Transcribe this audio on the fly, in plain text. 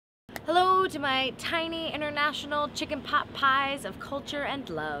Hello to my tiny international chicken pot pies of culture and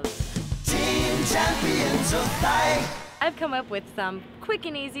love. Team champions of life. I've come up with some quick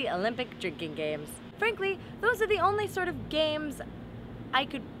and easy Olympic drinking games. Frankly, those are the only sort of games I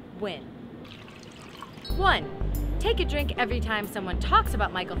could win. 1. Take a drink every time someone talks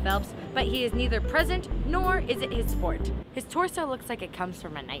about Michael Phelps, but he is neither present nor is it his sport. His torso looks like it comes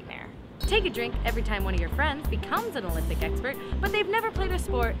from a nightmare. Take a drink every time one of your friends becomes an Olympic expert, but they've never played a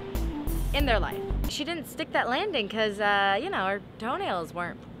sport in their life. She didn't stick that landing because, her toenails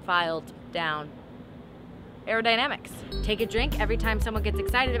weren't filed down. Aerodynamics. Take a drink every time someone gets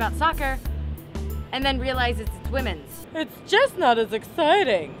excited about soccer and then realizes it's women's. It's just not as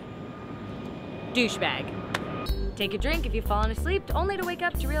exciting. Douchebag. Take a drink if you've fallen asleep only to wake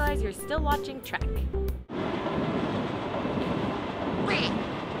up to realize you're still watching track.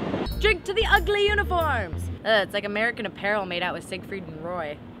 Drink to the ugly uniforms. It's like American Apparel made out with Siegfried and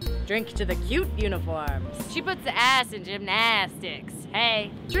Roy. Drink to the cute uniforms. She puts the ass in gymnastics.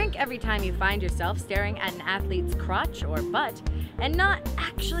 Hey. Drink every time you find yourself staring at an athlete's crotch or butt and not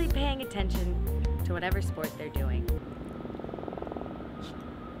actually paying attention to whatever sport they're doing.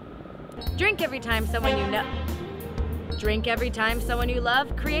 Drink every time someone you know. Drink every time someone you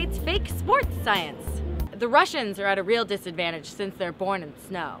love creates fake sports science. The Russians are at a real disadvantage since they're born in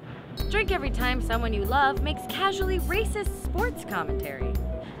snow. Drink every time someone you love makes casually racist sports commentary.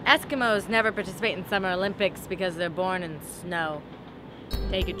 Eskimos never participate in Summer Olympics because they're born in snow.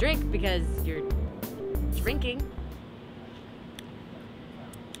 Take a drink because you're drinking.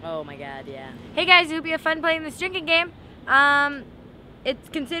 Oh my god, yeah. Hey guys, it would be fun playing this drinking game. It's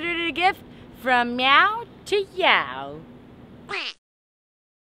considered a gift from meow to yow.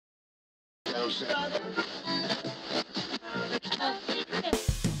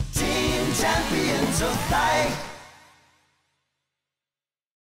 Team champions of life.